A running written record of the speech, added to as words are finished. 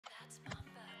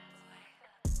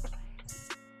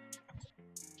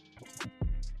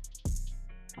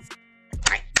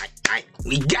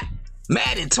We got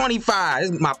Madden 25.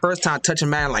 This is my first time touching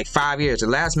Madden like 5 years. The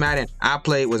last Madden I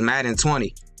played was Madden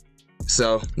 20.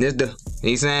 So this the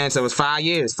he's saying so it's 5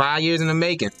 years. 5 years in the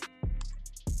making.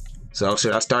 So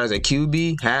should I start as a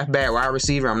QB, halfback, wide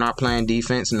receiver? I'm not playing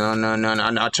defense. No.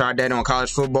 I tried that on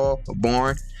college football.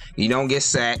 Boring. You don't get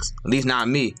sacks, at least not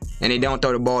me, and they don't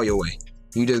throw the ball your way.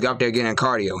 You just got up there getting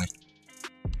cardio in.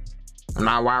 I'm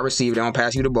not a wide receiver. They don't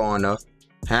pass you the ball enough.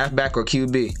 Halfback or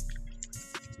QB?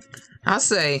 I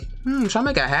say, should I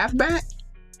make a halfback?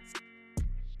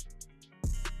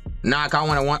 Nah, I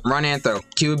want to run and throw.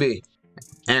 QB.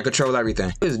 And control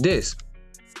everything. What is this?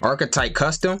 Archetype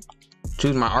custom.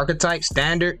 Choose my archetype.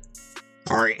 Standard.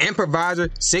 Alright, improviser.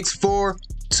 6'4",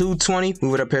 220.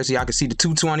 Move it up here so y'all can see the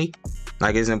 220.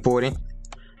 Like it's important.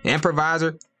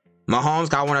 Improviser.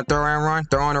 Mahomes, I want to throw and run.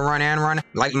 Throw on the run and run.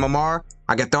 Like Lamar.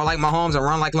 I can throw like Mahomes and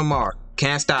run like Lamar.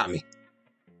 Can't stop me.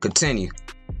 Continue.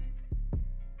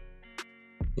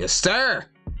 Yes, sir.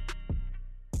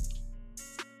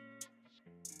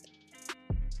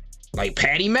 Like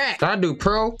Patty Mac. Should I do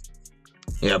pro?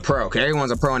 Yeah, pro. Okay,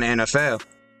 everyone's a pro in the NFL.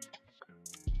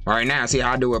 Right now, see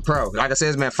how I do a pro. Like I said,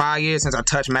 it's been 5 years since I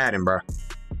touched Madden, bro.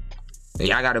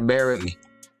 Y'all gotta bear with me.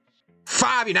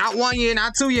 5 years, not 1 year,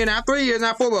 not 2 years, not 3 years,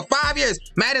 not 4, but 5 years.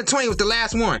 Madden 20 was the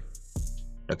last one.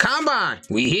 The combine,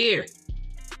 we here.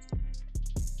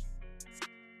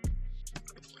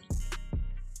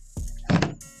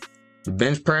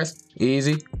 Bench press,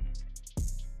 easy.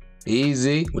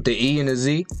 Easy, with the E and the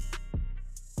Z.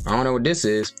 I don't know what this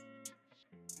is.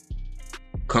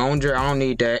 Conjure, I don't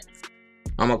need that.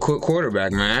 I'm a quick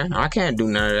quarterback, man. I can't do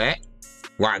none of that.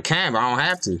 Well, I can, but I don't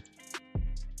have to.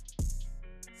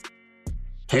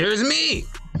 Here's me.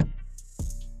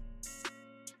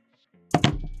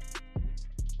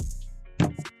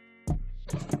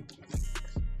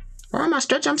 Why am I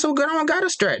stretching? I'm so good, I don't gotta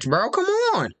stretch, bro. Come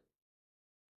on.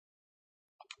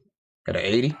 Got an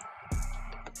 80.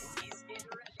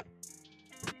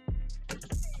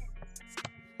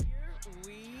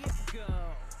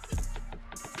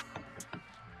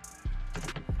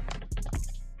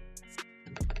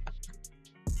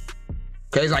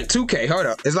 Okay, it's like 2K. Hold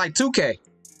up. It's like 2K.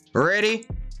 Ready?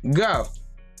 Go.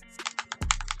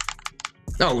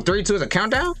 Oh, 3, 2 is a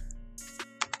countdown?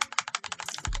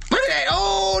 Look at that.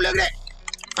 Oh, look at that.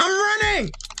 I'm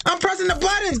running. I'm pressing the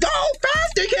buttons. Go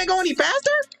faster. You can't go any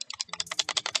faster.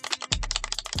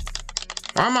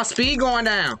 Why is my speed going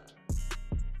down?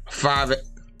 5 it.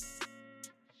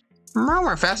 I'm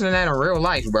running faster than that in real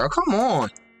life, bro. Come on.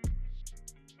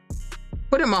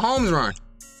 What did Mahomes run?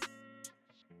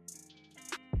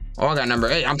 Oh, I got number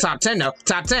 8. I'm top 10 though.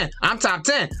 Top 10. I'm top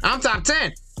 10. I'm top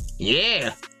 10.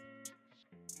 Yeah.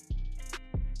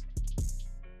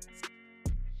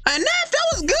 Enough. That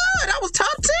was good. I was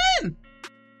top 10.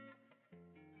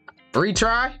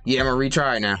 Retry? Yeah, I'm gonna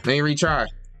retry now. Let me retry.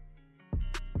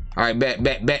 All right, bet.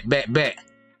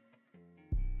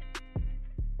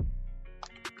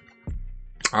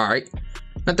 All right.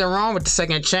 Nothing wrong with the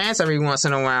second chance every once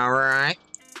in a while, right?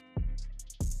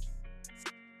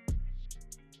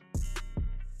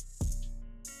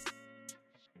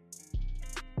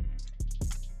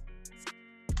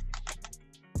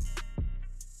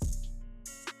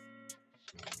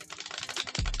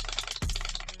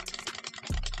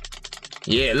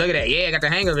 Yeah, look at that. Yeah, I got the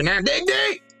hang of it now. Dig.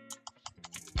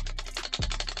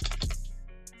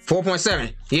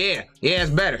 4.7. Yeah,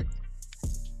 it's better.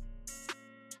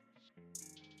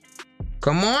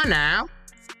 Come on now.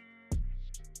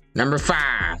 Number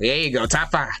 5. There you go.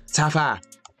 Top 5. Top 5.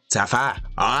 Top 5.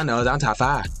 All I know is I'm top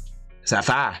 5. Top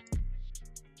 5.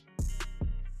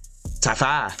 Top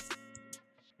 5.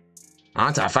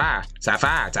 I'm top 5. Top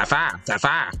 5. Top 5. Top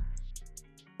 5.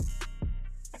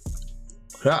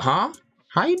 Huh?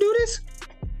 How you do this?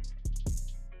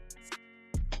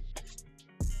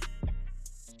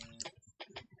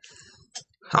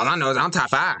 All I know is I'm top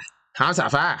 5. I'm top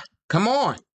 5. Come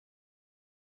on.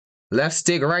 Left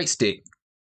stick, right stick.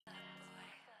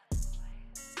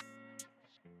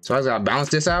 So I just gotta balance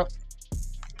this out.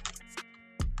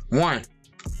 1,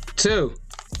 2,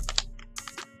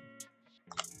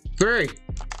 3,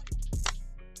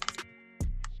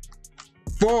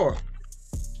 4,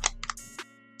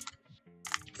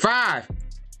 5,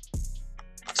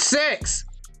 6.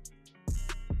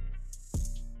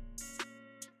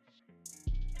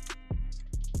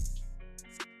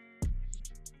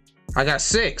 I got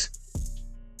 6.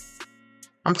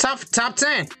 I'm top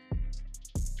 10.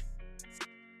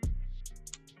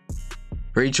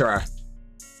 Retry.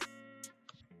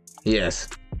 Yes.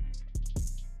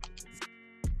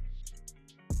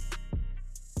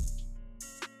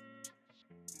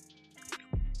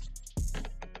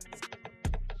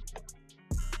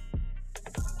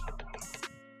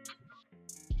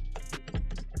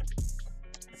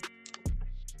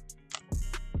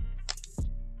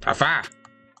 Top 5.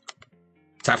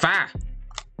 Top 5.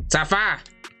 Top 5.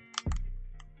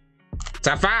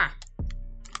 Top 5.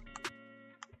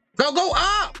 Go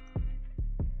up.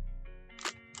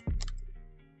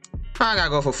 I gotta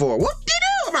go for 4. What did you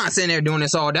do? I'm not sitting there doing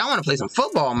this all day. I want to play some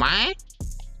football, man.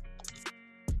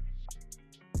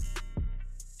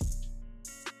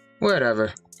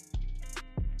 Whatever.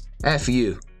 F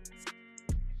you.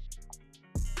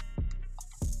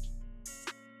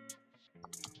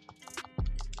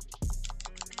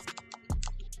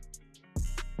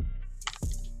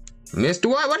 Missed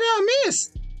what? What did I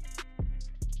miss?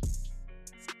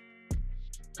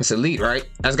 It's elite, right?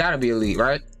 That's gotta be elite,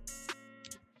 right?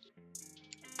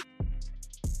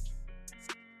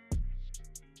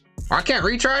 I can't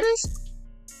retry this?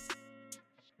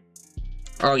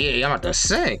 Oh yeah, I'm about to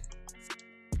say.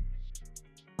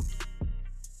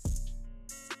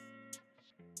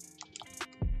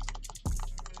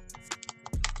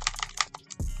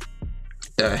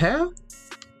 The hell?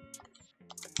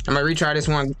 I'm gonna retry this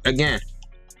one again.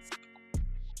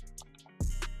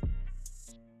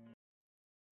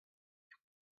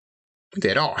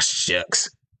 That all shucks.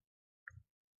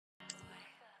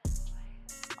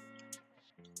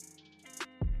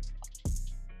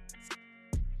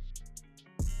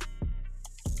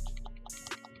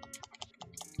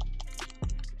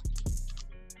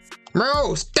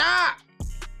 Bro, stop!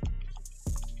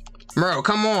 Bro,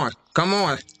 come on. Come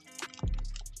on.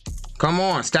 Come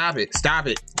on, stop it. Stop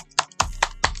it.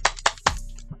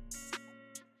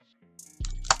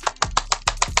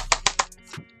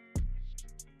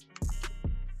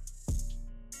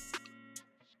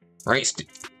 Right stick.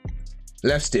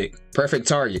 Left stick. Perfect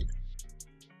target.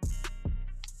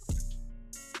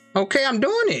 Okay, I'm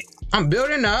doing it. I'm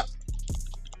building up.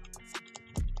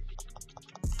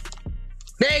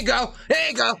 There you go. There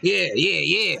you go.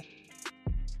 Yeah.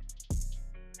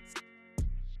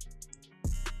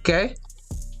 Okay.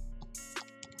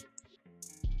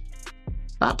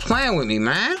 Stop playing with me,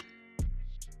 man.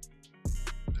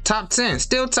 Top 10.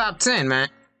 Still top 10, man.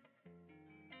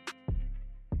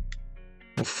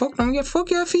 Well, fuck don't get fuck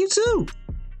you for you too.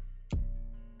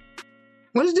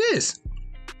 What is this?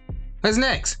 What's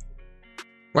next?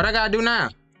 What I gotta do now?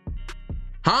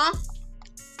 Huh?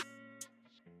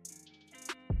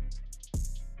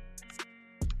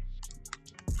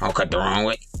 I'll cut the wrong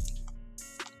way.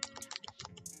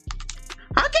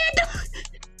 I can't do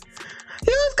it. It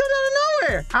was coming out of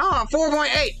nowhere. Oh,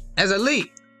 4.8 as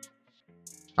elite.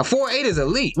 A 4.8 is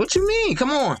elite. What you mean? Come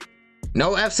on.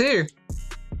 No F's here.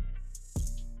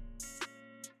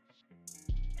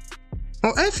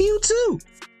 Well, F you too.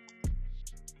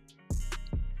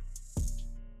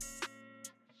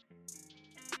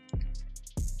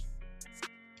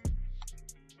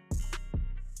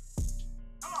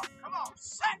 Come on,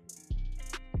 set.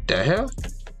 The hell?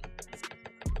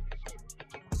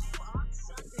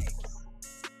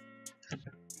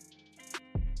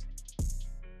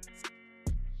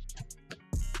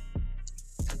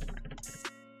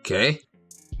 Okay.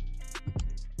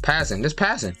 Passing. Just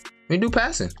passing. We do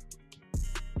passing.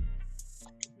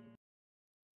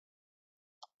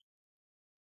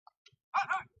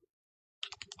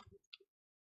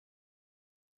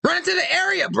 Run into the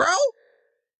area, bro.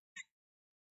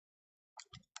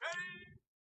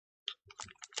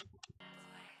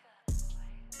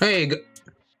 Hey, go.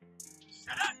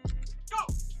 Set up. Go.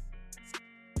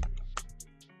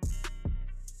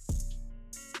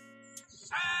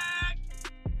 Set.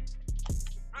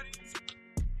 Ready.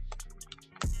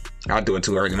 I'll do it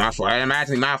too early. My fault. That's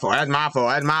actually my fault. That's my fault.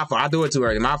 That's my fault. I'll do it too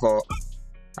early. My fault.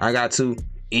 I got too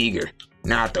eager.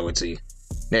 Now I'll throw it to you.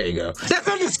 There you go. That's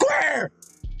on the square.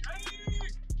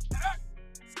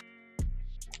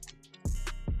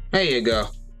 There you go.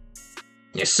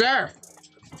 Yes, sir.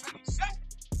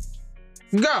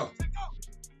 Go.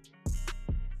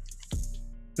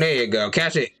 There you go.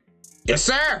 Catch it. Yes,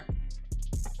 sir.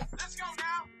 Let's go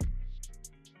now.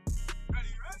 Ready,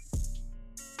 ready.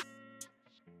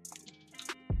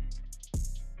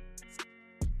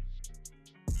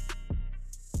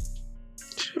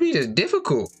 Should be just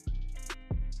difficult.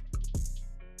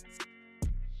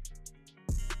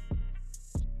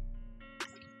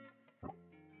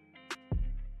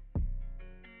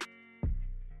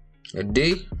 A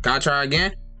D. Can I try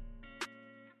again?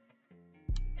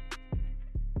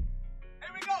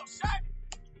 Here we go. Set.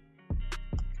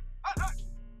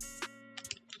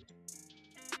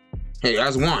 Hey,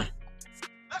 that's one.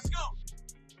 Let's go.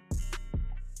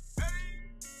 Ready.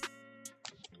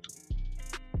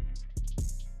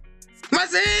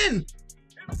 What's in?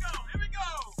 Here we go. Here we go.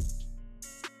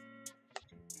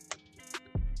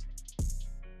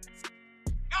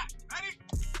 Got it. Ready.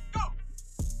 Go.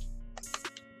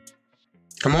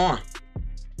 Come on.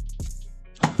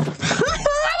 What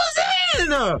was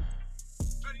that?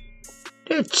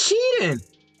 They're cheating.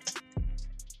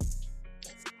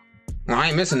 Well, I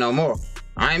ain't missing no more.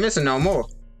 I ain't missing no more.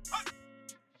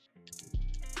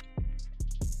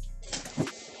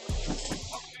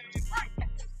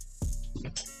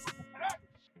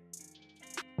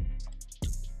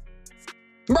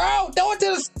 Bro, throw it to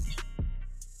the...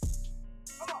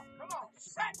 Come on,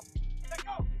 set, let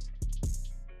go.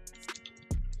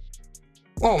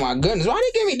 Oh my goodness, why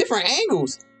they give me different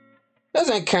angles?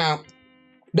 Doesn't count.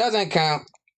 Doesn't count.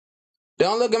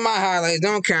 Don't look at my highlights,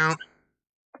 don't count.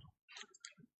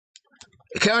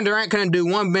 Kevin Durant couldn't do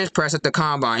one bench press at the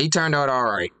combine. He turned out all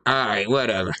right. All right,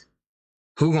 whatever.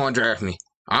 Who gonna draft me?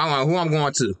 I don't know who I'm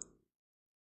going to.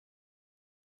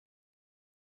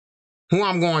 Who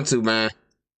I'm going to, man.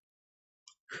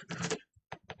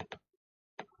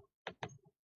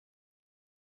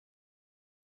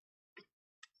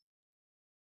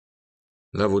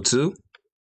 Level 2.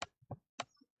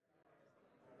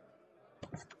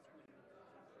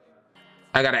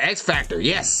 I got an X Factor,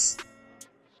 yes.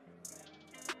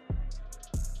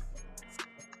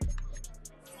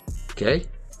 Okay.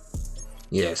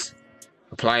 Yes.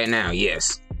 Apply it now,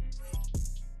 yes.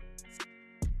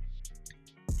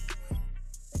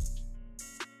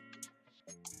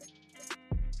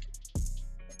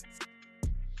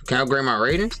 Can I upgrade my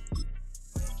ratings?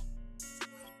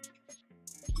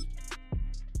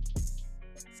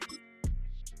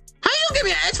 How you gonna give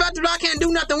me an X Factor but I can't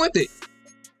do nothing with it?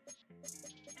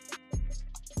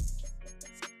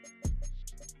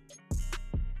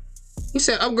 He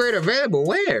said upgrade available.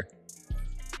 Where?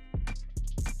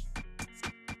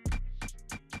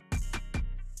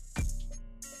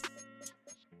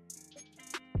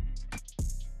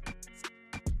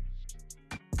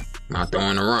 Not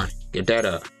throwing a run. Get that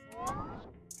up.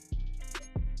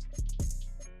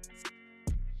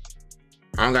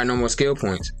 I don't got no more skill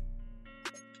points.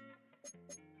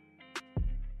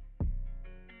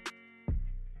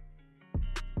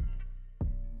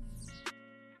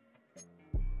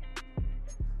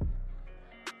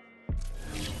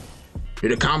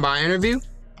 Did a combine interview?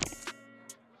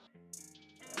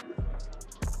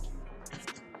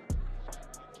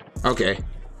 Okay.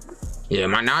 Yeah,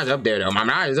 my knowledge up there though. My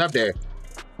knowledge is up there.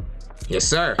 Yes,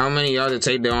 sir. How many yards it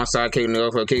take the onside kick and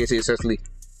go for a kick successfully?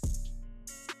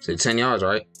 Say 10 yards,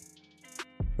 right?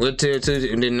 What tier 2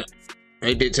 and then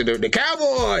they did to the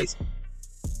Cowboys?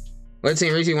 What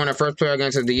team recently won their first player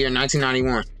against of the year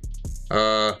 1991?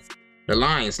 The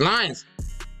Lions. Lions.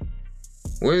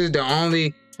 What is the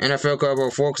only NFL club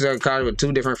or 4 consecutive college with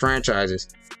 2 different franchises?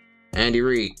 Andy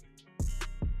Reid.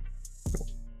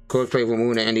 Coach played for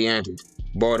moving to Indiana.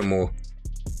 Baltimore.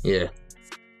 Yeah.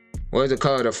 What is the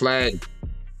color of the flag?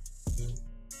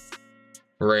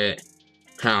 Red.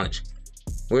 College.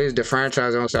 What is the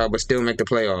franchise on side but still make the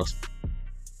playoffs?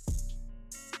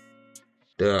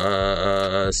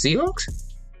 The Seahawks?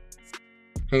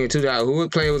 Hey, 2000. Who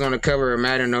would play was on the cover of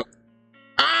Madden? Ah,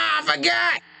 I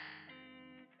forgot!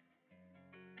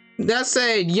 That's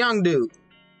a young dude.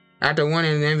 After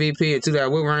winning the MVP in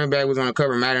 2000, what running back was on the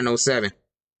cover of Madden 07?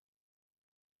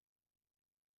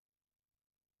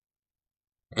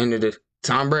 End of the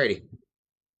Tom Brady.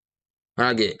 What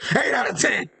I get? 8 out of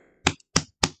 10.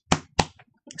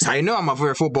 That's how you know I'm a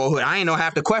very football hood. I ain't know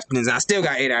half the questions. I still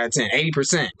got 8 out of 10.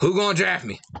 80%. Who gonna draft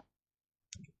me?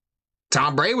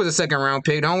 Tom Brady was a second round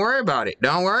pick. Don't worry about it.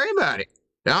 Don't worry about it.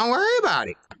 Don't worry about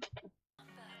it.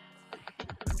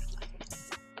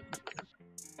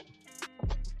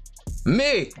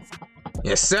 Me.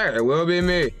 Yes, sir. It will be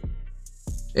me.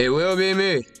 It will be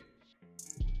me.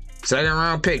 Second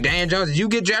round pick. Daniel Jones, did you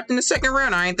get drafted in the second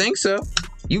round? I ain't think so.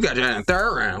 You got drafted in the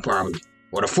third round, probably.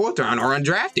 Or the fourth round, or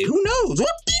undrafted. Who knows?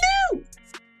 Whoop-de-doo!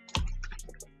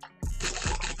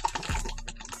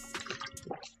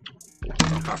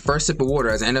 My first sip of water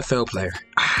as an NFL player.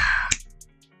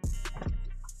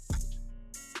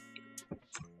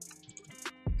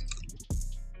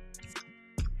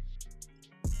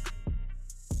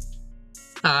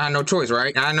 I had no choice,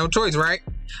 right? I had no choice, right?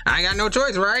 I ain't got no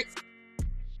choice, right?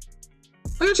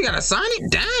 Look, you gotta sign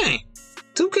it? Dang.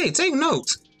 2K, take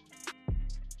notes.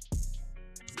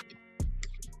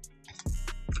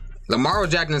 Lamar was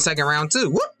jacked in the second round, too.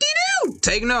 Whoop-de-doo!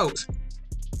 Take notes.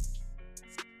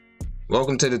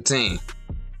 Welcome to the team.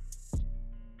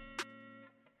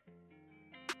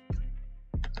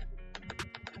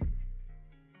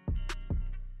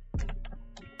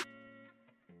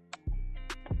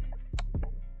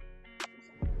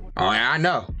 Oh, yeah, I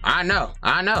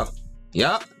know.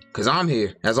 Yup, because I'm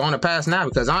here. That's on the pass now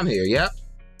because I'm here, yep.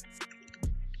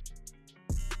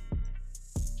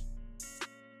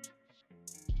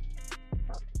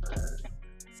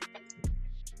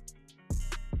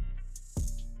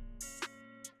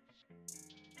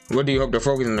 What do you hope to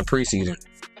focus in the preseason?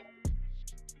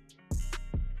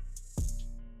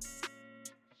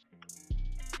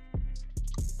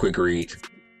 Quick read.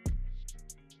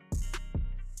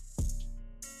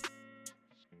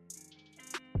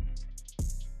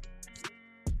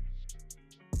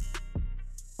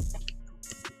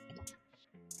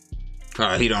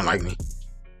 He don't like me.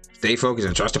 Stay focused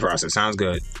and trust the process. Sounds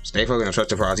good. Stay focused and trust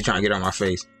the process. He trying to get on my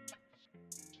face.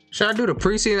 Should I do the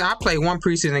preseason? I'll play one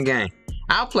preseason game.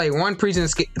 I'll play one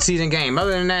preseason game.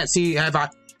 Other than that, see if I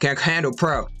can handle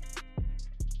pro.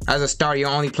 As a starter, you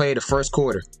only play the first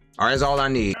quarter. Alright, that's all I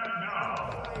need.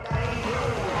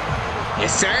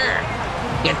 Yes, sir.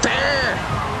 Yes, sir.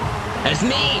 That's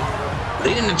me.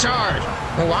 Leading the charge.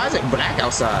 Well, why is it black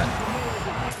outside?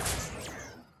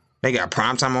 They got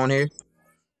primetime on here.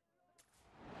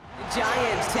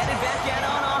 Giants headed back out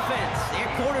on offense. Their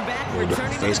quarterback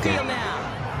returning to the field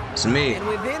now. It's me. And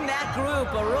within that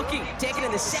group, a rookie taken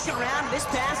in the second round of this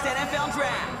past NFL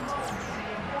draft.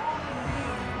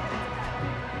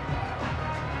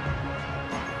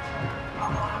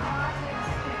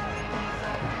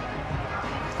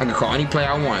 I can call any play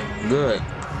I want. Good.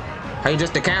 Hey,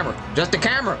 just the camera. Just the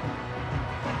camera.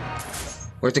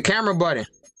 Where's the camera button?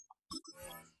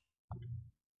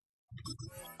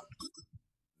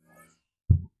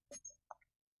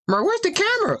 Where's the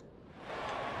camera?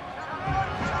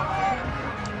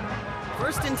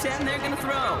 First and 10, they're going to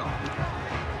throw.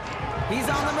 He's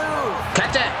on the move.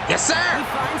 Catch that. Yes, sir. He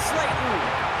finds Slayton.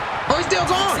 Oh, he's still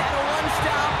going. He's at a one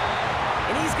stop.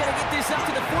 And he's going to get this up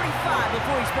to the 45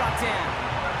 before he's brought down.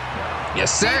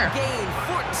 Yes, sir. Big gain,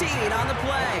 14 on the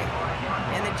play.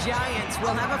 And the Giants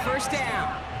will have a first down.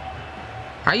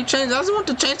 How you change? I just want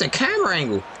to change the camera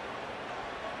angle.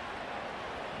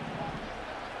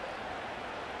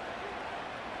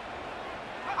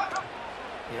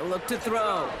 He'll look to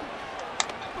throw.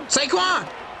 Saquon.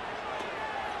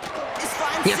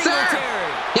 Yes, sir.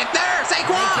 Yes, sir.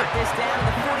 Saquon. They get this down to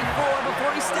the 44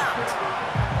 before he stopped.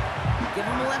 Give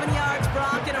him 11 yards,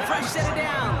 Brock, and a fresh set of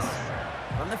downs.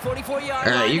 From the 44-yard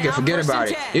line. Hey, you can forget about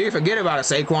it. You can forget about it,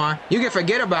 Saquon. You can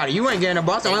forget about it. You ain't getting the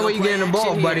ball. That's the only way you getting the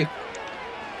ball, buddy. All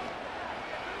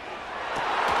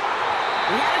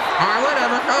right,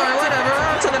 whatever. All right, whatever.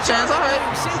 I'll take a chance. All right.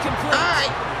 All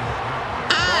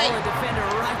right. The defender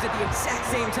arrived at the exact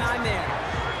same time there.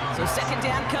 So second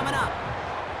down coming up.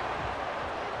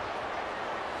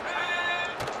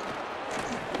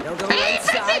 They'll go right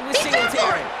side with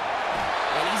Singletary.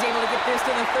 And he's able to get this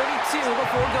to the 32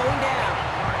 before going down.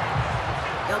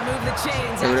 They'll move the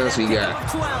chains. What else we got?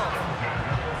 12.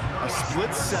 A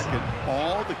split second,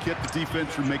 all to get the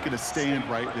defense from making a stand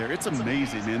right there. It's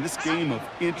amazing, man. This game of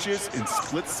inches and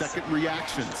split-second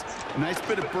reactions. A nice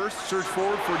bit of burst, surge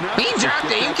forward for now. He dropped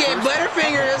it. You can't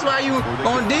butterfinger. That's why you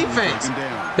on defense.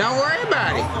 Don't worry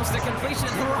about it. Almost a completion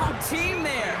of the wrong team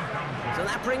there. So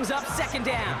that brings up second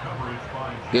down.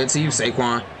 Good to you,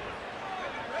 Saquon.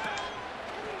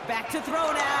 Back to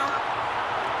throw now.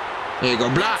 There you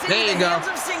go, block. There you go.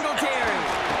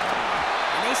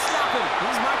 They stop him.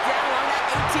 He's marked down along that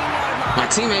 18-yard line. My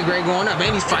teammate Gray going up,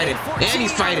 and he's fighting. And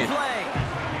he's fighting.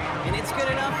 And it's good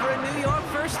enough for a New York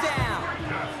first down.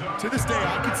 To this day,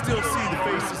 I can still see the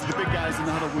faces of the big guys in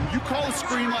the huddle. When you call a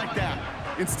screen like that,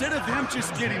 instead of them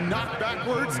just getting knocked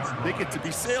backwards, they get to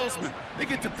be salesmen. They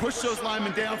get to push those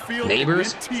linemen downfield.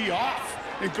 Neighbors. And tee off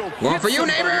and go. Going for you,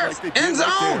 neighbor. End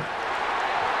zone.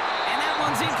 And that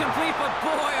one's incomplete, but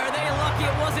boy, are they lucky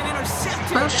it wasn't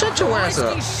intercepted. Bro, shut your ass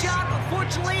up. Shot, but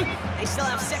fortunately, they still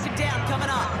have second down coming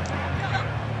up.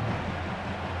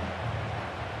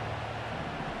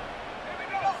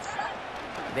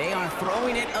 They are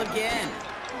throwing it again.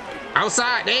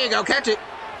 Outside. There you go. Catch it.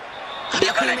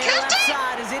 You're going to catch it.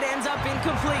 As it ends up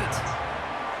incomplete.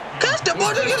 Catch the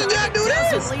ball. You got to do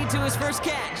this. Doesn't lead to his first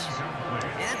catch.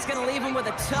 And that's going to leave him with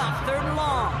a tough third and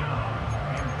long.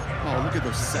 Oh, look at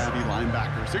those savvy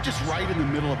linebackers. They're just right in the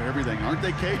middle of everything, aren't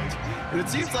they, Kate? And it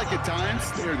seems like at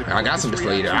times they're the I got something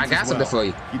for you there. I got something for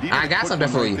you. I got something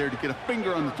for you. There to get a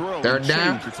finger on the throw. Third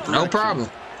down. No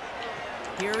problem.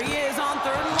 Here he is on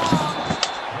third and long.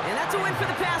 And that's a win for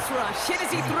the pass rush. Hit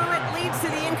as he threw it, leads to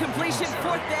the incompletion.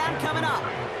 Fourth down coming up.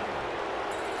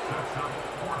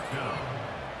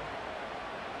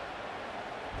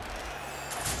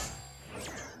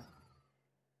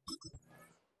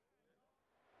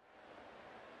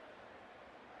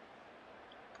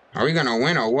 Are we gonna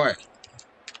win or what?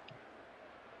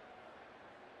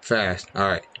 Fast. All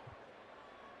right.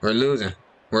 We're losing.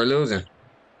 We're losing.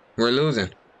 We're losing.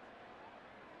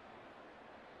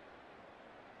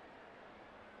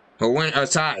 We'll win.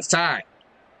 It's tied. It's tied.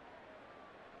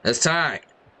 It's tied.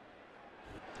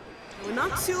 Well,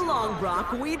 not too long,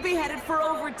 Brock. We'd be headed for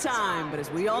overtime, but as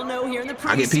we all know here in the preseason,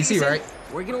 I get PC, right?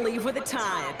 We're going to leave with a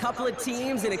tie. A couple of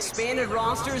teams and expanded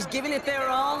rosters giving it their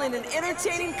all in an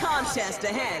entertaining contest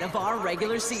ahead of our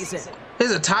regular season.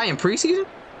 There's a tie in preseason?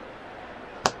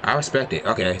 I respect it.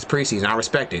 Okay, it's preseason. I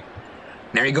respect it.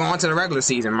 Now you go on to the regular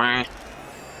season, man.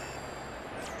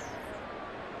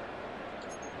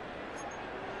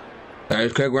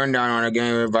 Guys, quick rundown on our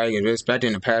game with the Vikings. We're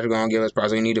expecting the Packers are going to give us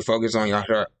probably need to focus on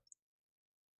y'all.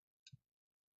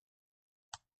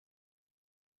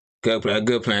 Good plan,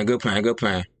 good plan, good plan, good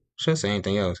plan. Should say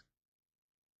anything else.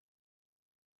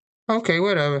 Okay,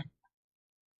 whatever.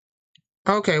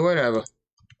 Okay, whatever.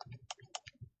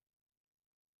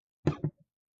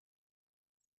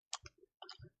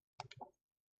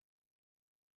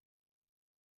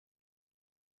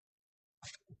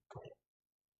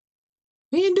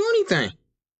 He didn't do anything.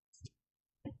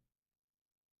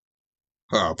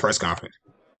 Oh, press conference.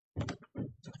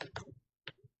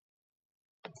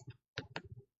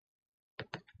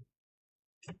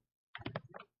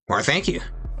 Well, thank you.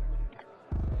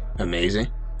 Amazing.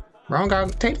 Bro, I don't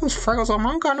got take those freckles off. I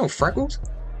don't got no freckles.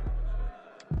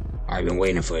 I've been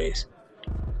waiting for this.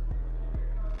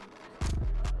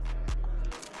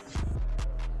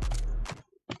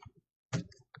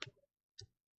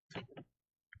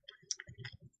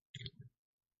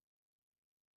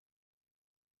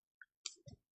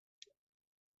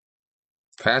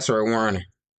 Passer warning.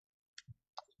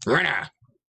 Runner.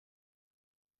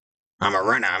 I'm a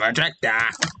runner. I'm a tractor.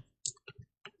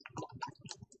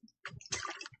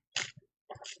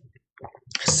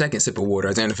 Second sip of water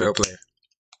as an NFL player.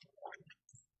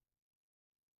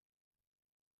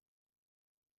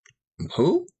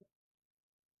 Who?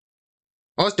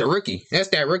 Oh, it's the rookie. That's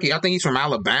that rookie. I think he's from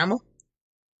Alabama.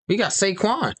 We got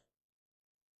Saquon.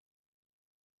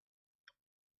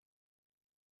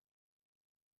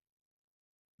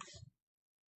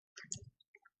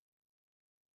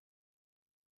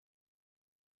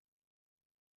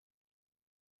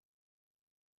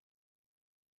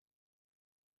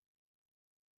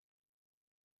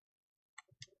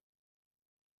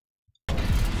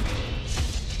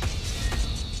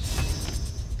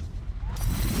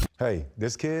 Hey,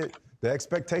 this kid, the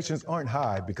expectations aren't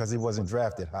high because he wasn't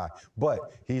drafted high, but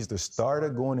he's the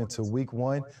starter going into week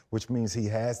 1, which means he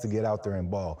has to get out there and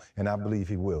ball, and I believe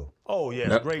he will. Oh, yeah,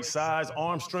 Yep. Great size,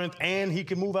 arm strength, and he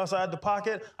can move outside the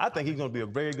pocket. I think he's going to be a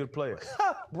very good player.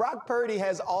 Brock Purdy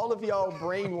has all of y'all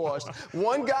brainwashed.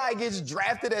 One guy gets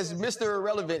drafted as Mr.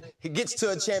 Irrelevant. He gets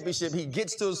to a championship. He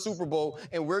gets to a Super Bowl,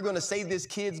 and we're going to say this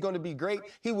kid's going to be great.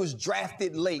 He was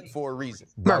drafted late for a reason.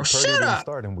 Bro, Brock Purdy shut didn't up.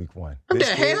 start in week 1. I'm This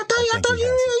that kid, hater. I thought he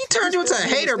has you it. turned you into a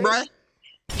hater, bro.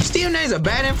 Steve Name's a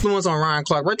bad influence on Ryan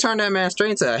Clark. We're turning that man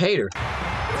straight into a hater.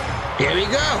 Here we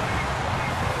go.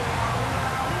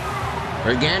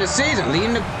 Again this season,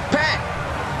 leading the pack.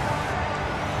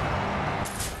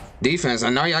 Defense,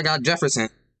 I know y'all got Jefferson.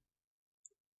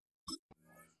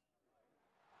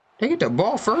 They get the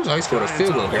ball first. Oh, he's for the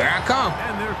field goal. Here I come.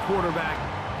 And their quarterback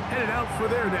headed out for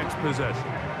their next possession.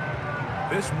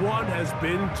 This one has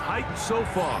been tight so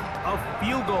far. A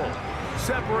field goal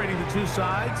separating the two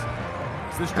sides.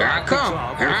 As this Here I drive come. kicks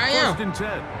off Here with I am. 1st and 10.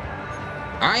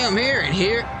 I am here, and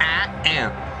here I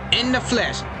am. In the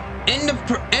flesh. In the...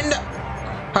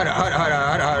 Hold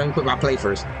on. Let me put my play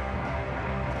first.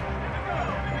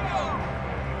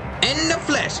 In the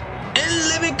flesh. In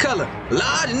living color.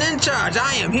 Large and in charge.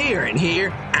 I am here, and here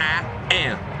I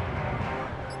am.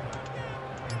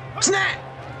 Snap!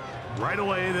 Right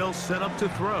away, they'll set up to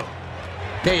throw.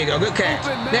 There you go. Good catch.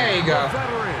 There you go.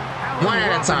 One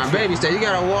at a time. Baby step. You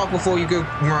gotta walk before you can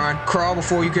run. Crawl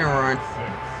before you can run.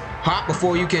 Hop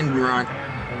before you can run.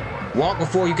 Walk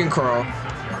before you can crawl.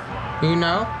 You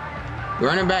know?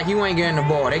 Running back, you ain't getting the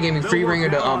ball. They gave me free ringer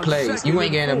to plays. You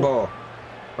ain't getting the ball.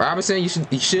 Robinson, you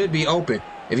should be open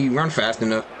if you run fast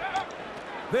enough.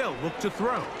 They'll look to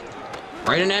throw.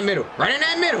 Right in that middle. Right in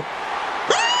that middle.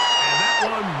 And that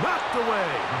one knocked away.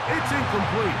 It's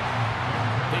incomplete.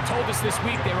 They told us this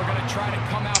week they were going to try to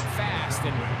come out fast,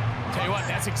 and tell you what,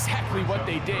 that's exactly what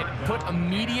they did. Put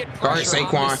immediate pressure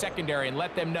on the secondary and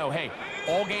let them know, hey,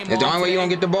 all game long. It's the only way you're going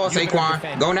to get the ball,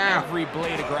 Saquon. Go now. Every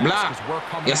blade of grass. Block.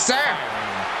 Yes, sir.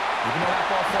 Even though that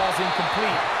ball falls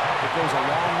incomplete, it goes a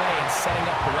long way in setting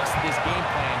up the rest of this game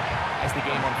plan as the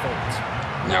game unfolds.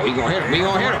 Now we going to hit him. We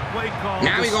going to hit him.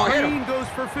 Now we going to hit him. Goes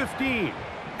for 15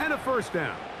 and a first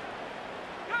down.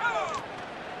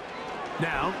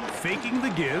 Now, faking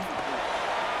the give.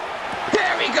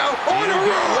 There we go. On the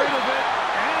road.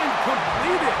 And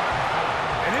complete it.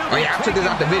 Oh, yeah, I took this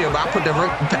out the video, but I put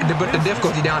the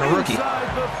difficulty down to rookie. Inside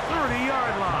the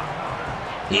 30-yard line.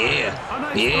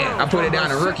 Yeah, yeah. I put it down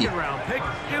to rookie.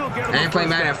 I ain't played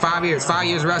Madden in 5 years. 5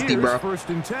 years rusty, bro.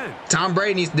 Tom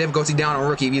Brady needs the difficulty down on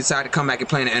rookie if he decide to come back and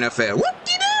play in the NFL.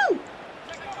 Whoop-de-doo!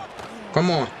 Come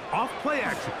on. Off play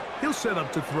action. He'll set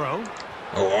up to throw.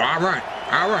 Oh, I run.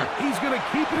 He's going to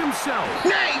keep it himself.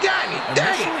 Nah, he got me.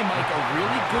 Dang it. Initially, Mike, a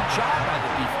really good job by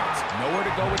the defense. Nowhere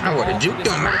to go with the I would have ball for juked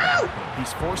this him out. quarterback.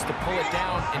 He's forced to pull it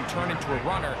down and turn into a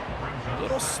runner. A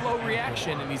little slow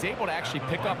reaction, and he's able to actually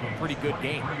pick up a pretty good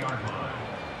game.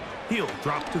 He'll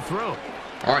drop to throw.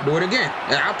 All right, do it again.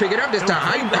 Yeah, I'll pick it up this time.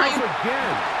 How you?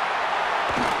 Again.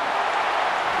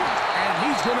 And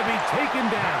he's going to be taken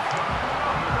down.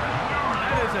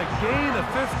 That is a gain of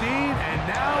 15, and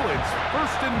now it's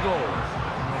 1st and goal.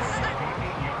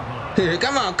 Here,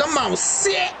 come on,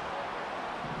 sit.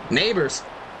 Neighbors.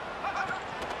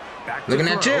 Looking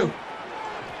at you.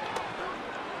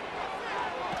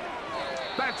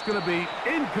 That's going to be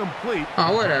incomplete.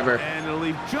 Oh, whatever. And it'll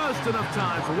leave just enough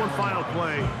time for one final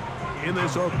play in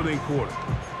this opening quarter.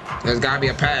 There's got to be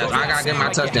a pass. I got to get my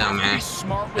touchdown, man.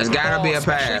 There's got to be a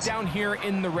pass. Down here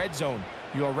in the red zone,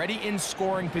 you're already in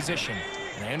scoring position.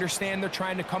 And I understand they're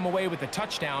trying to come away with a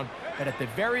touchdown, but at the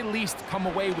very least, come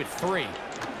away with 3.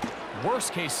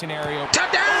 Worst case scenario.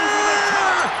 Touchdown!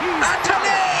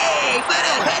 Tutty for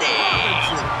the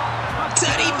hoodies!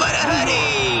 Tutty for the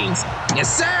hoodies!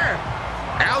 Yes, sir!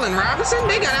 Allen Robinson?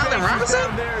 They got Allen Robinson?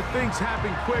 Down there, things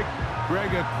happen quick.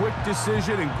 Greg, a quick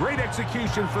decision and great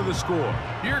execution for the score.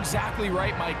 You're exactly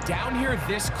right, Mike. Down here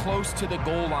this close to the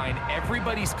goal line,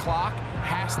 everybody's clock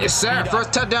has to Yes, sir. speed First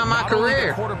up. touchdown of my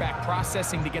career. Quarterback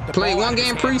processing to get the Played ball one out of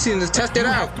game his hands. preseason to test it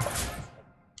out.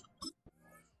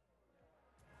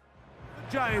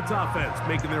 The Giants offense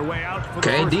making their way out for the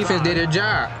Okay, first defense time. did their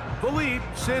job. The lead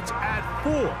sits at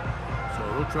 4,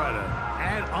 so they'll try to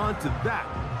add on to that.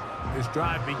 This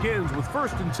drive begins with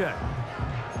 1st and 10.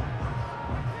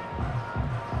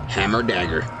 Hammer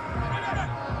dagger.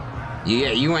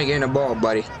 Yeah, you ain't getting the ball,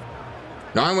 buddy.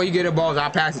 The only way you get the ball is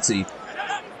I'll pass it to you.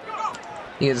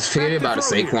 You just forget about it,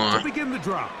 Saquon. Begin the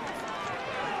drop.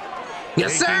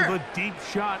 Yes, sir. A deep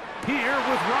shot here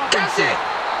with Robinson. Catch it.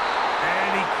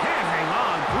 And he can't hang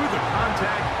on through the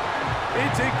contact.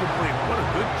 It's incomplete. What a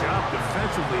good job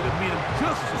defensively to meet him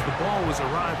just as the ball was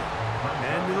arriving.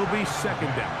 And it'll be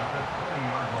 2nd down.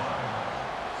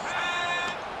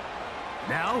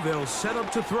 Now they'll set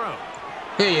up to throw.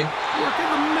 Here you. Work in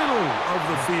the middle of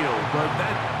the field, but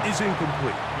that is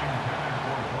incomplete.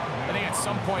 I think at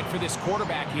some point for this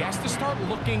quarterback, he has to start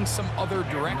looking some other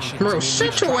directions. Bro,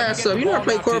 shut your ass up. You never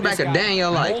played quarterback a day in your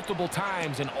life. Multiple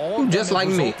times, and all You of just them like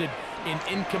have me. resulted in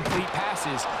incomplete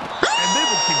passes. And they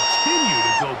will continue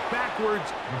to go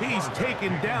backwards. He's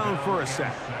taken down for a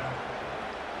sack.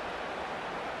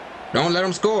 Don't let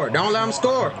him score. Don't let him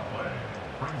score.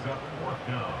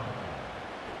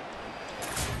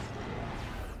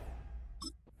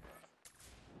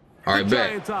 All right, the bet.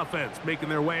 Giants offense making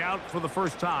their way out for the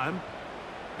first time.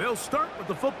 They'll start with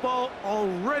the football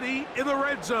already in the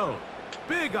red zone.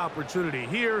 Big opportunity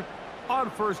here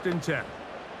on 1st and 10.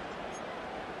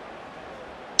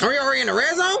 Are we already in the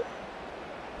red zone?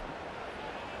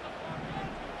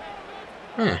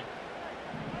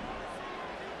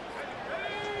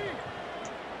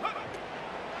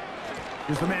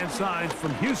 Here's the man signed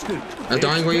from Houston. That's the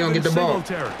only way you're going to get the ball.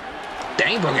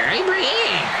 Dang, bro, like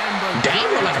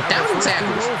 1,000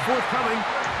 tackles.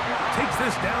 Takes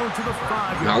this down to the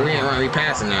 5. No, we ain't running. We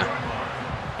passing now.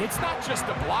 It's not just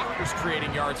the blockers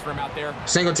creating yards for him out there.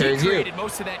 Singletary's he you. created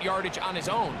most of that yardage on his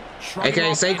own. AKA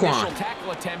off the Saquon. initial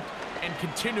tackle attempt and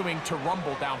continuing to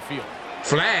rumble downfield.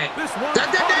 Flag. This one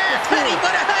Hoodie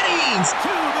for the hoodies.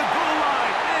 To the goal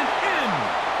line and in.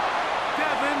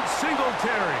 Devin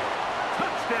Singletary.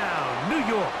 Touchdown, New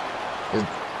York.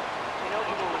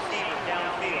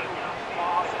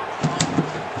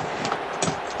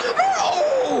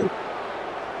 Oh!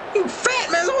 You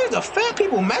fat, man. It's always the fat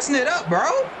people messing it up, bro.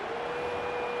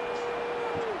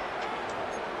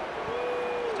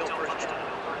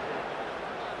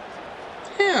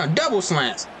 Yeah, double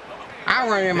slants. I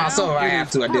run it in myself if I have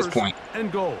to at this point.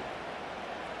 And goal.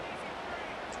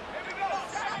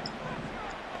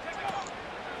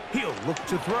 He'll look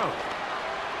to throw.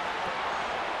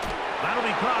 That'll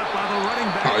be caught by the running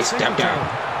back. Oh, he stepped out. All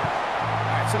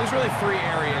right, so there's really 3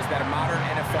 areas that a modern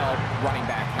NFL running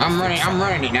back has I'm to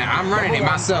running it now. I'm running it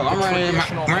Number one, myself. I'm the running it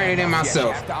traditional myself.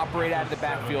 You have to operate out of the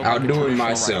backfield. I'll like a do it traditional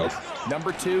myself. running back.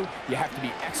 Number 2, you have to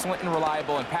be excellent and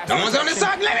reliable in pass No one's on the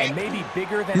protection, side, let me. and maybe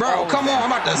bigger than Bro, all come of on.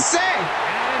 them. I'm about to say.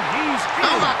 And he's in.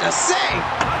 I'm about to say.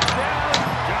 Touchdown,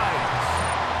 Giants.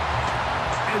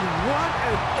 And what an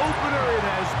an opener it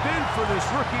has been for this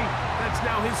rookie. That's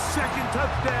now his second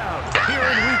touchdown here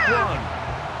in week 1.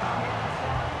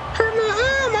 Hurt my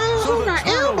arm, my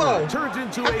elbow. Turns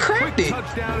into a quick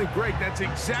touchdown, and Greg, that's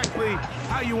exactly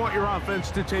how you want your offense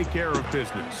to take care of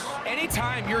business.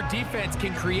 Anytime your defense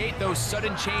can create those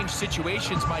sudden change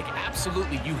situations, Mike,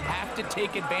 absolutely, you have to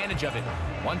take advantage of it.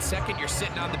 1 second, you're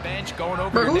sitting on the bench, going over.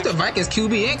 Bro, who's the Vikings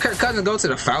QB? Ain't Kirk Cousins go to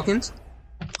the Falcons?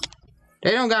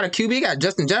 They don't got a QB. They got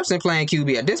Justin Jefferson playing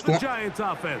QB at this point. The Giants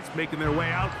offense making their way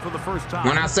out for the first time.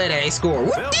 When I say that, they score.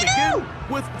 What They'll did begin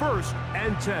with 1st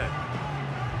and 10.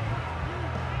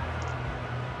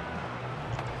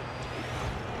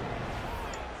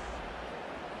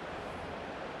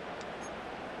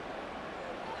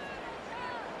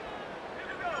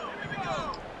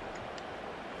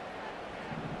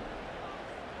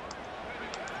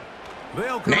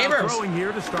 Neighbors,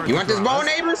 you want this ball,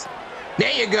 Neighbors?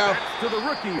 There you go. To the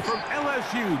rookie from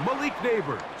LSU, Malik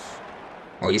Neighbors.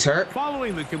 Oh, he's hurt.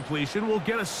 Following the completion, we'll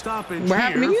get a stoppage what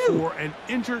happened to you? For an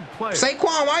injured player.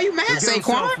 Saquon, why are you mad,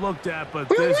 Saquon? Looked at, but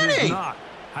we're this winning. Is not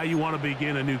how you want to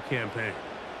begin a new campaign.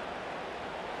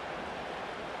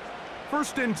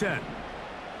 1st and 10.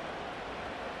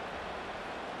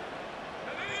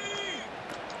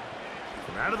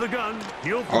 From out of the gun,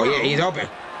 he'll throw. Oh yeah, he's open.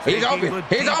 He's open.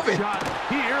 He's open. He caught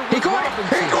it. He caught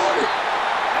it.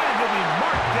 And he'll be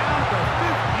marked down the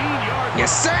 15-yard line.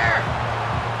 Yes, sir.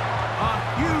 A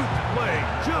huge play.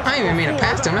 Just I ain't even mean to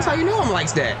pass him. That's how you know him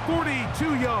likes that.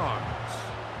 42 yards.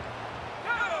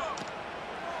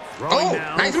 Oh,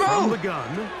 nice move. From the gun.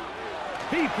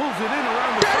 He pulls it in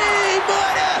around the Huddy,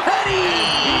 buddy, Huddy.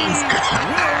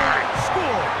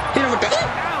 Score. Hit him with the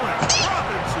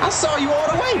I saw you all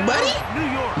the way, buddy. New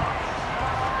York.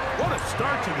 What a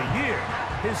start to the year.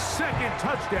 His 2nd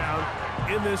touchdown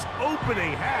in this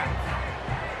opening half.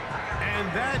 And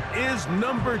that is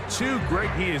number 2. Greg,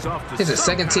 he is off to his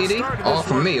 2nd TD, all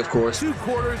from me, of course. 2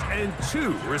 quarters and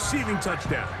 2 receiving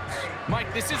touchdowns.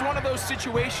 Mike, this is one of those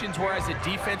situations where as a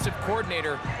defensive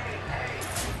coordinator,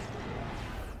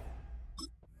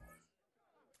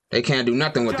 they can't do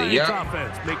nothing with it. Yup.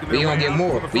 We gonna get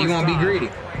more. We gonna be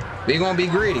greedy. We gonna be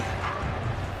greedy.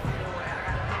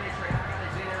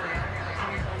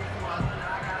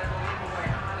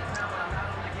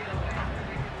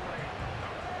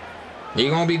 You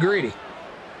gonna be greedy.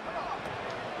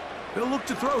 They'll look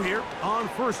to throw here on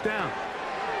 1st down.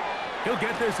 He'll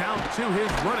get this out to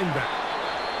his running back.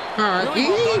 All right,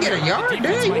 you ain't get a yard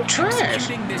there. You trash.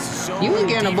 You ain't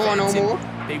getting a ball no more.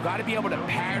 They've got to be able to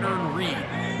pattern read.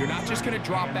 You're not just going to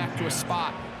drop back to a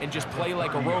spot and just play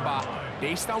like a robot.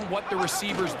 Based on what the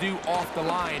receivers do off the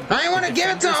line, I ain't want to give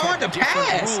it to him. I want to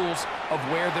pass. Rules of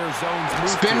where their zones move.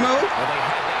 Spin move. Well, they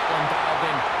had that one dialed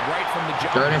in right from the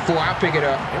jump. 3rd and 4. I'll pick it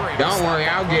up. Don't worry,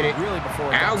 I'll get it.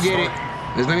 I'll get it.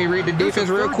 Just let me read the defense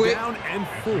real quick.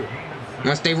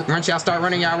 Once y'all start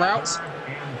running y'all routes.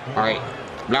 All right,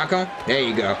 block them. There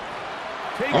you go.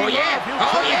 Oh yeah!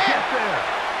 Oh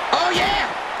yeah! Oh yeah!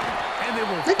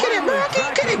 Look at it, bro.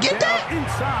 Can you get that?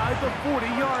 Inside the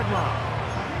 40-yard line.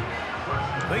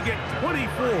 They get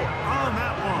 24 on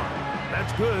that one.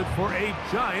 That's good for a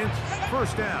Giants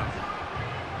 1st down.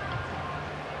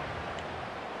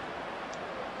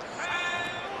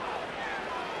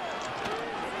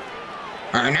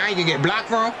 All right, now you can get blocked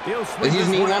from. You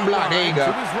just need one block. There you go.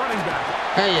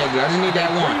 There you go. I just need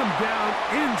that one. Bring him down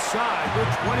inside the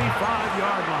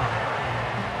 25-yard line.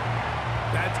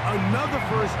 That's another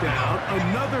 1st down,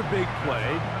 another big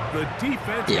play. The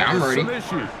defense I'm ready. some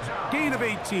issues. Gain of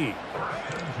 18.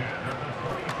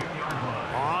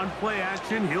 On play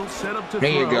action, he'll set up to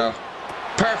there throw. You go.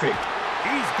 Perfect.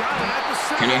 He's got it at the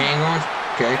center. Can you hang on?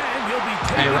 Okay.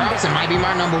 Hey, Robinson might be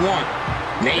my number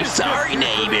 1. Sorry,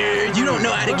 neighbors. You don't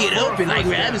know how to get open like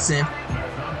Robinson.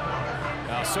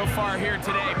 So far here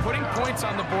today, putting points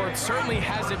on the board certainly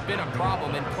hasn't been a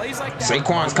problem. And plays like that.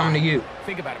 Saquon's coming to you.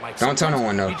 Think about it, Mike. Don't tell no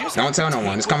one, though. Don't tell no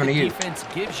one. It's coming to you. Defense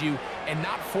gives you and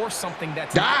not force something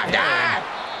that's die.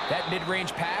 That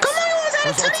mid-range pass. Come on, you was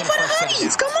at a tutty for the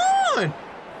hoodies. Come on.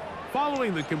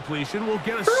 Following the completion, we'll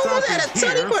get a stoppage here. Was at a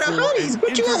tutty for the hoodies,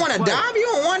 but you don't want to dive. You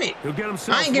don't want it.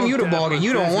 I ain't giving you the ball, and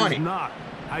you don't want it.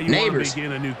 How you Neighbors.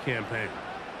 Begin a new campaign.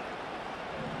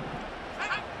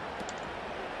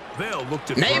 They'll look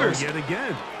to Neighbors. Yet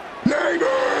again.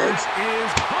 Neighbors.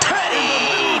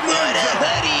 Hoodie for the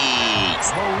hoodies.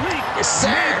 Yes,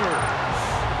 sir.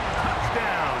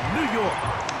 Touchdown, New York.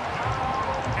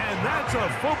 And that's a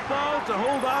football to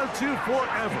hold on to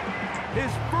forever.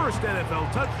 His 1st NFL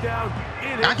touchdown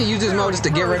in I can use this mode just to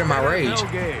get rid of my rage.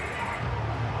 Game.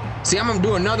 See, I'm gonna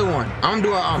do another one. I'm gonna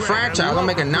do a franchise. I'm gonna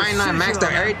make a 99 maxed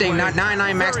out everything, not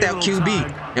 99 maxed out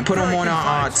QB, and put them on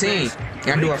our team.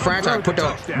 And do a franchise. Put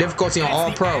the difficulty on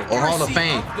All Pro or Hall of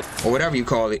Fame or whatever you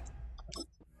call it.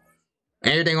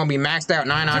 Everything gonna be maxed out,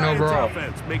 99 overall.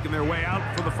 Making their way out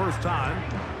for the first time.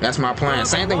 That's my plan.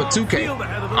 Same thing with 2K. I'm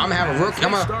gonna have a rookie.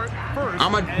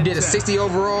 I'm gonna do a 60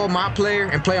 overall my player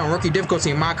and play on rookie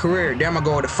difficulty in my career. Then I'm gonna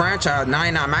go with the franchise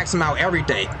 99, max him out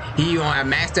everything. He gonna have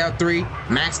maxed out 3,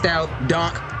 maxed out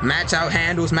dunk, match out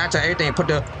handles, match out everything. Put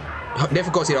the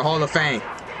difficulty to Hall of Fame.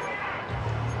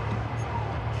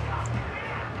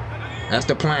 That's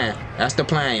the plan. That's the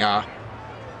plan, y'all.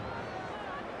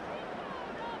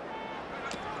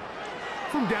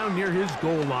 From down near his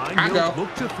goal line, I go.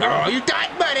 Oh, you done,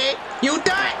 buddy. You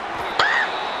done.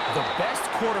 The best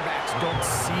quarterbacks don't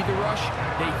see the rush,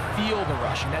 they feel the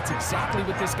rush, and that's exactly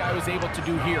what this guy was able to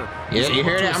do here. Yeah, you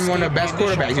hear that? I'm one of the best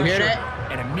quarterbacks. You hear that?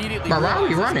 And immediately Bro, why are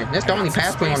we running? That's the only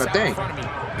pass play on the thing.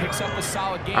 Picks up a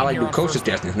solid game. I like to do coach's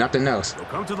testing, nothing else.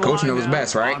 Coach knows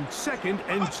best, right? Second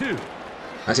and 2.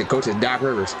 I said coach is Doc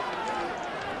Rivers.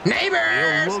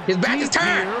 Neighbors! His back is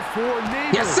turned.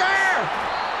 Yes, sir!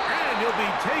 And he'll be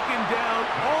taken down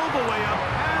all the way up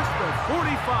past the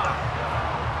 45.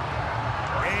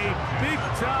 A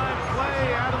big-time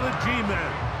play out of the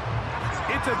G-Men.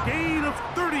 It's a gain of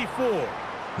 34.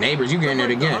 Neighbors, you getting it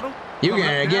again. You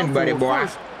getting it again, buddy boy.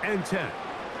 And 10.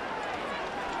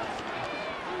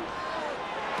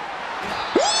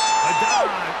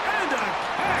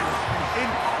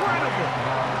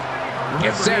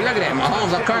 Yes, sir. Look at that.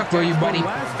 Mahomes, I'm coming for you, buddy.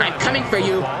 I'm coming for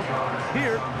you.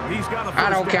 I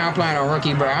don't care. I'm playing on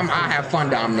rookie, bro. I have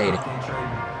fun dominating.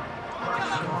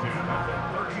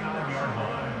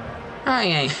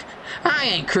 I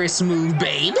ain't Chris Smooth,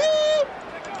 baby.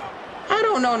 I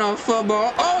don't know no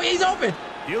football. Oh, he's open.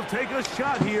 He'll take a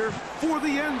shot here for the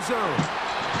end zone.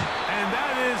 And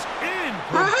that is in.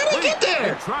 How did he get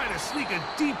there? Trying to sneak a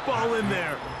deep ball in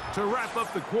there to wrap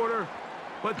up the quarter.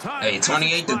 But time, hey,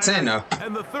 28-10 though.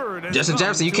 And the third Justin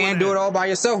Jefferson, you can't do it all by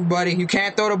yourself, buddy. You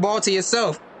can't throw the ball to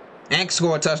yourself and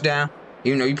score a touchdown.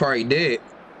 Even though you probably did.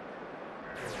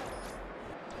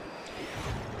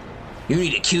 You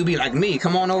need a QB like me.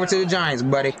 Come on over to the Giants,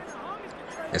 buddy.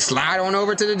 And slide on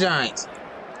over to the Giants.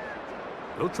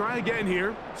 They'll try again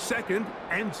here. Second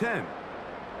and 10.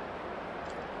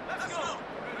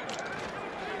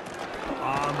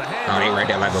 Oh, they read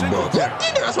that like a book.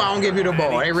 That's why I don't give you the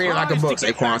ball. They read it like a book,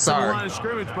 Saquon. Sorry.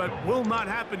 Scrimmage, but will not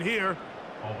happen here.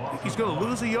 He's going to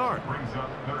lose a yard.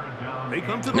 They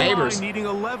come to the Neighbors. line needing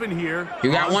 11 here.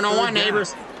 You got one-on-one,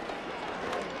 Neighbors.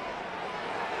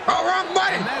 Oh, wrong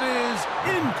button. And that is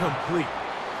incomplete.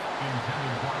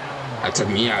 That took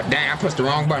me out. Dang, I pushed the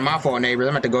wrong button. My fault, Neighbors.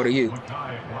 I'm about to go to you.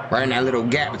 Right in that little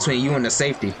gap between you and the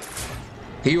safety.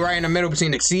 He right in the middle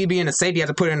between the CB and the safety. You have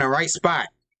to put it in the right spot.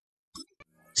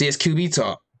 See, it's QB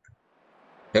talk.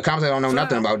 The commentators don't know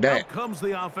nothing about that. Comes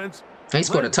the offense. He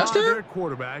scored a touchdown? Their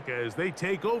quarterback as they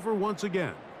take over once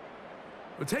again.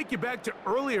 We'll take you back to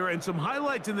earlier and some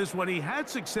highlights in this one. He had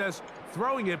success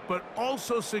throwing it, but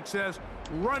also success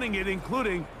running it,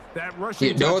 including that rushing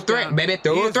touchdown. Throw a threat, baby.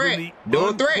 Throw a threat. Do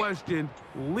a threat. Unquestioned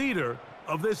leader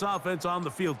of this offense on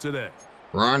the field today.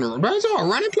 That's all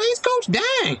running plays, coach.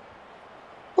 Dang.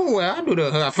 Oh well, I do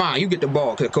the fine. You get the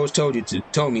ball because coach told you to.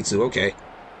 Told me to. Okay.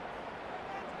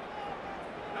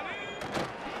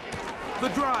 The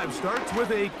drive starts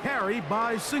with a carry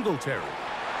by Singletary.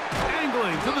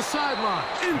 Angling to the sideline,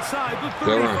 inside the 35.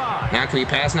 Good run. Now can we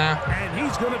pass now? And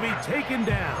he's going to be taken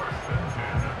down.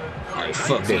 All right,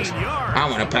 fuck this. I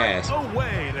want to pass.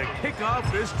 Away to kick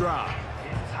off this drive.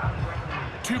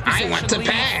 I want to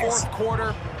pass. Fourth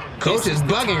quarter. Coach is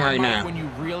bugging right now. When you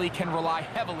really can rely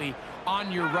heavily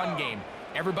on your run game.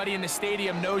 Everybody in the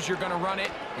stadium knows you're going to run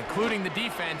it, including the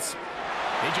defense.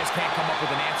 They just can't come up with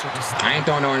an answer to stop. I ain't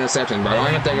throwing no interceptions, bro. Don't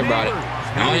even think about it.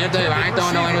 Don't even think about it. I ain't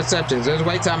throwing no interceptions. Just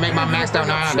wait till I make my maxed out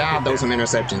 9. I'll throw some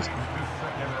interceptions.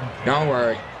 Don't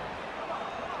worry.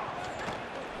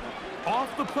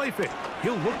 Off the play fake.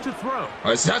 He'll look to throw.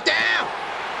 Oh, it's touchdown!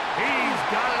 He's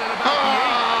got it at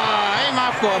about ain't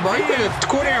my fault, bro. You could have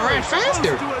scored it and ran faster.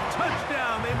 To a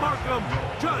touchdown. They mark him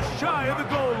just shy of the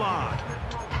goal line.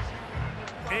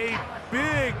 A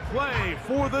big play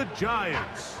for the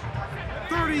Giants.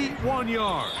 31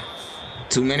 yards.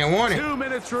 2-minute warning. 2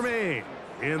 minutes remain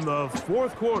in the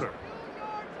fourth quarter.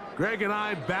 Greg and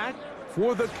I back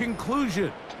for the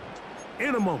conclusion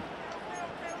in a moment.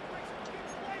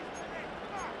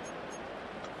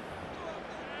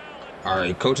 All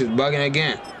right, coach is bugging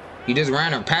again. He just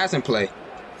ran a passing play.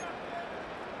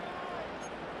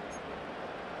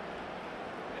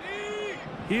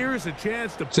 Here's a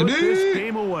chance to put this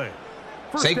game away.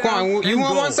 Saquon, you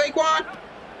want one, Saquon?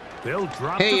 They'll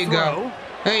drop There you go.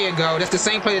 There you go. That's the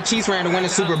same play the Chiefs ran to win the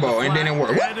Super Bowl, and then it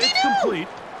worked. And it's complete.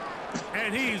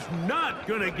 And he's not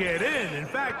going to get in. In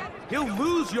fact, he'll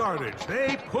lose yardage.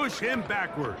 They push him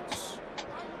backwards.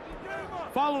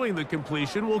 Following the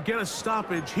completion, we'll get a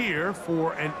stoppage here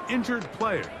for an injured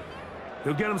player.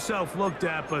 He'll get himself looked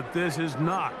at, but this is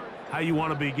not how you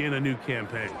want to begin a new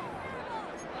campaign.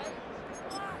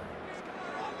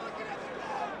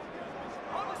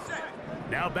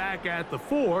 Now back at the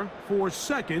 4 for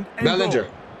second and Bellinger.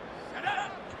 goal.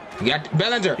 You got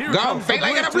Bellinger. Here Go. Fake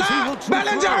like a block.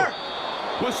 Bellinger.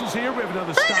 Whistles here. We have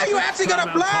another stop. You actually got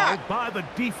a block by the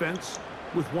defense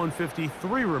with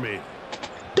 1:53 remaining.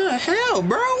 The hell,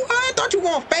 bro? I thought you were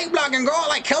going to fake block and go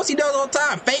like Kelsey does all the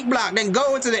time. Fake block, then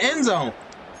go into the end zone.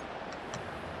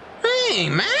 Hey,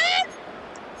 man.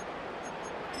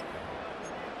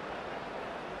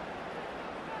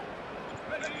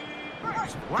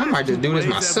 I might just do this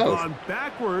myself.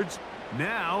 Backwards.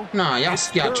 Now, nah, y'all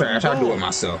trash. I'll do it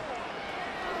myself.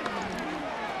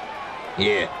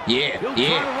 Yeah.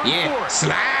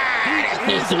 Slide.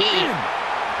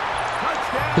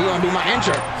 He gonna do my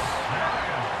intro.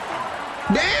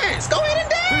 Dance. Go ahead and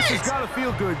dance. This has got to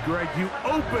feel good, Greg. You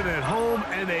open at home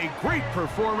and a great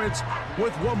performance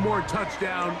with one more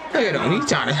touchdown. Look at him. He's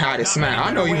trying to hide his smile.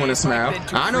 I know you want to smile.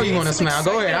 I know you want to smile.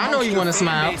 Go ahead. I know you want to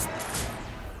smile.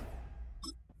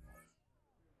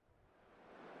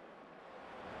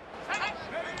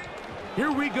 Here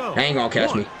we go. Ain't gonna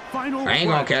catch me. Ain't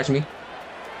gonna catch me.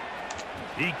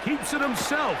 He keeps it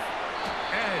himself.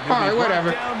 And all right,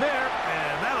 whatever. Down there,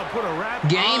 and that'll put a wrap.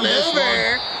 Game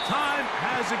over. Time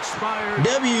has expired.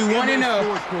 W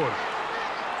 1-0.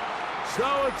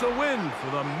 So it's a win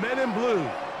for the men in blue.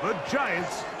 The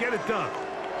Giants get it done.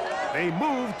 They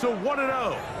move to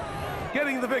 1-0,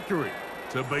 getting the victory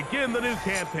to begin the new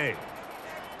campaign.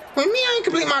 With me, I ain't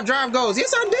complete my drive goals.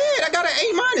 Yes, I did. I got an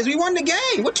A-. We won the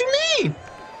game. What you mean?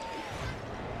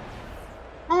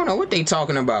 I don't know what they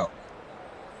talking about.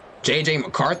 J.J.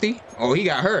 McCarthy? Oh, he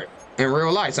got hurt in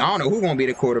real life, so I don't know who's going to be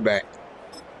the quarterback.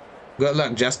 Good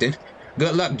luck, Justin.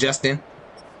 Good luck, Justin.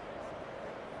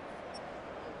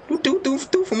 Who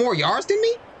threw for more yards than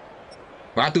me?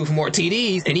 Well, I threw for more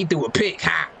TDs, and he threw a pick.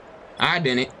 Ha! I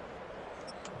didn't.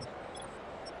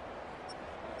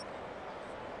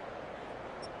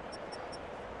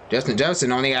 Justin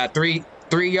Jefferson only got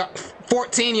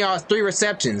 14 yards, 3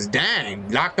 receptions. Dang,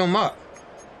 locked him up.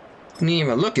 Didn't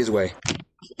even look his way.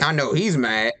 I know he's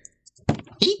mad.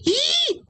 Hee hee.